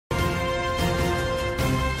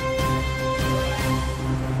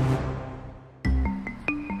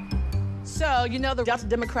Well, you know the Delta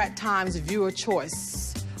Democrat Times Viewer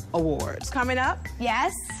Choice Awards coming up?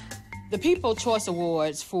 Yes. The People Choice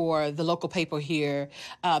Awards for the local paper here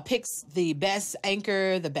picks the best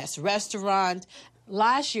anchor, the best restaurant.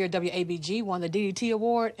 Last year, WABG won the DDT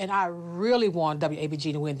Award, and I really want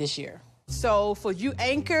WABG to win this year. So for you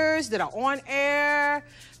anchors that are on air,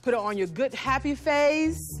 put it on your good, happy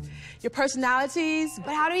face, your personalities.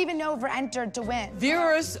 But how do we even know if we're entered to win?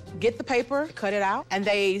 Viewers get the paper, cut it out, and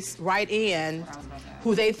they write in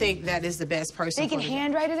who they think that is the best person. They can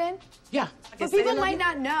handwrite it in? Yeah. But people might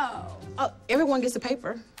not know. Oh, everyone gets a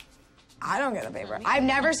paper. I don't get a paper. I've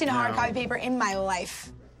never seen a hard copy paper in my life.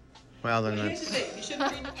 Well, then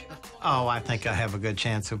oh, I think I have a good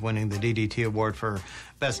chance of winning the DDT Award for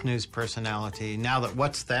Best News Personality. Now that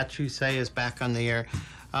What's That You Say is back on the air,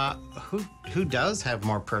 who does have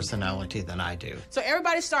more personality than I do? So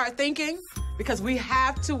everybody start thinking, because we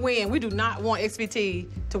have to win. We do not want XBT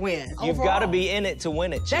to win. You've got to be in it to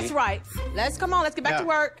win it, Chief. That's right. Let's get back to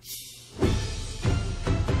work.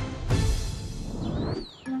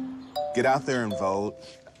 Get out there and vote.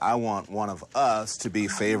 I want one of us to be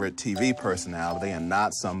favorite TV personality and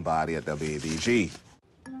not somebody at WABG.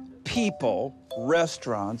 People,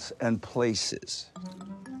 restaurants, and places.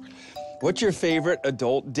 What's your favorite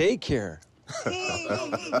adult daycare? Those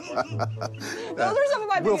are some of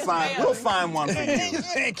my biggest fans. We'll find one for you.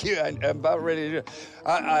 Thank you. I'm about ready to do it.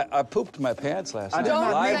 I pooped my pants last night.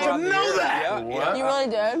 I didn't know that. Yeah. You really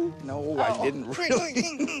did? No, I didn't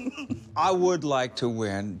really. I would like to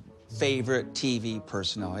win favorite TV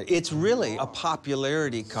personality. It's really a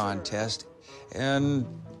popularity contest, and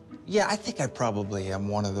yeah, I think I probably am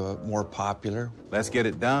one of the more popular. Let's get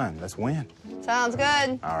it done. Let's win. Sounds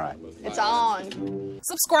good. All right. It's on.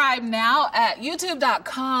 Subscribe now at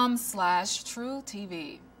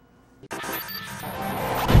youtube.com/TrueTV.